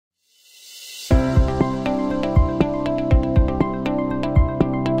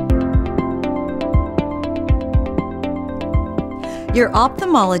Your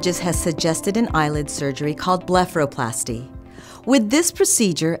ophthalmologist has suggested an eyelid surgery called blepharoplasty. With this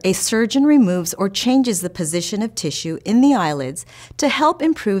procedure, a surgeon removes or changes the position of tissue in the eyelids to help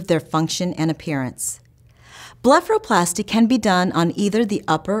improve their function and appearance. Blepharoplasty can be done on either the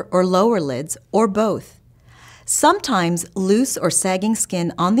upper or lower lids or both. Sometimes loose or sagging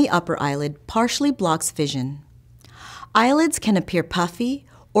skin on the upper eyelid partially blocks vision. Eyelids can appear puffy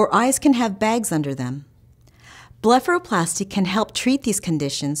or eyes can have bags under them. Blepharoplasty can help treat these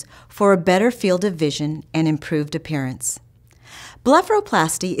conditions for a better field of vision and improved appearance.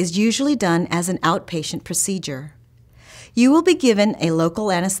 Blepharoplasty is usually done as an outpatient procedure. You will be given a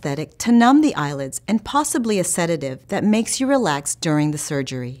local anesthetic to numb the eyelids and possibly a sedative that makes you relax during the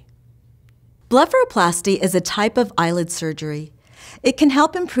surgery. Blepharoplasty is a type of eyelid surgery. It can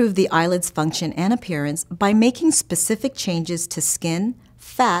help improve the eyelid's function and appearance by making specific changes to skin,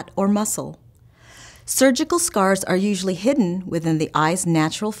 fat, or muscle. Surgical scars are usually hidden within the eye's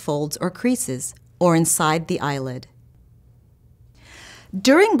natural folds or creases, or inside the eyelid.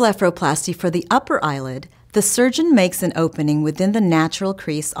 During blepharoplasty for the upper eyelid, the surgeon makes an opening within the natural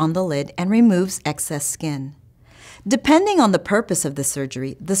crease on the lid and removes excess skin. Depending on the purpose of the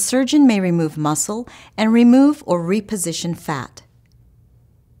surgery, the surgeon may remove muscle and remove or reposition fat.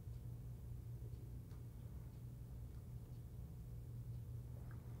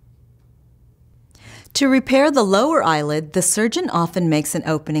 To repair the lower eyelid, the surgeon often makes an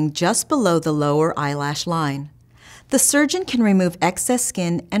opening just below the lower eyelash line. The surgeon can remove excess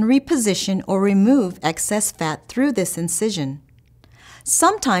skin and reposition or remove excess fat through this incision.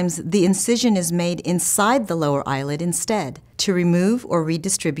 Sometimes the incision is made inside the lower eyelid instead to remove or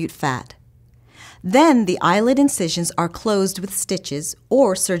redistribute fat. Then the eyelid incisions are closed with stitches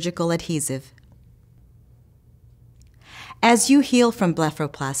or surgical adhesive. As you heal from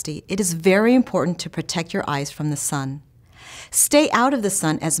blepharoplasty, it is very important to protect your eyes from the sun. Stay out of the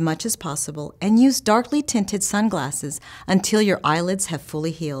sun as much as possible and use darkly tinted sunglasses until your eyelids have fully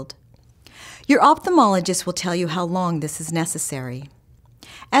healed. Your ophthalmologist will tell you how long this is necessary.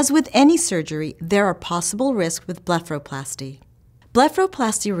 As with any surgery, there are possible risks with blepharoplasty.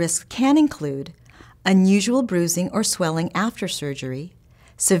 Blepharoplasty risks can include unusual bruising or swelling after surgery,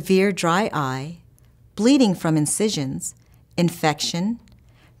 severe dry eye, bleeding from incisions, infection,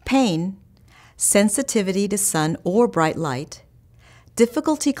 pain, sensitivity to sun or bright light,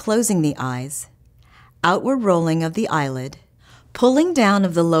 difficulty closing the eyes, outward rolling of the eyelid, pulling down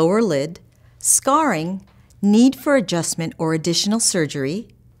of the lower lid, scarring, need for adjustment or additional surgery,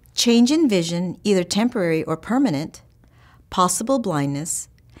 change in vision, either temporary or permanent, possible blindness,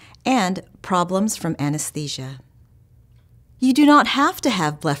 and problems from anesthesia. You do not have to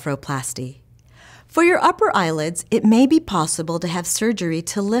have blepharoplasty. For your upper eyelids, it may be possible to have surgery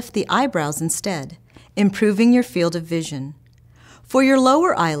to lift the eyebrows instead, improving your field of vision. For your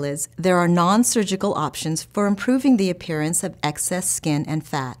lower eyelids, there are non-surgical options for improving the appearance of excess skin and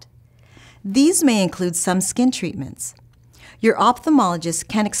fat. These may include some skin treatments. Your ophthalmologist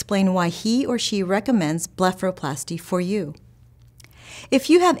can explain why he or she recommends blepharoplasty for you. If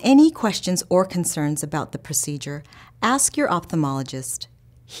you have any questions or concerns about the procedure, ask your ophthalmologist.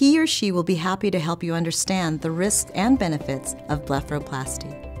 He or she will be happy to help you understand the risks and benefits of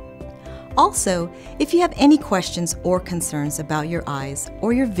blepharoplasty. Also, if you have any questions or concerns about your eyes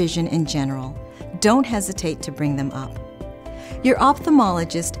or your vision in general, don't hesitate to bring them up. Your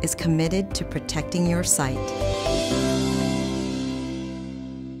ophthalmologist is committed to protecting your sight.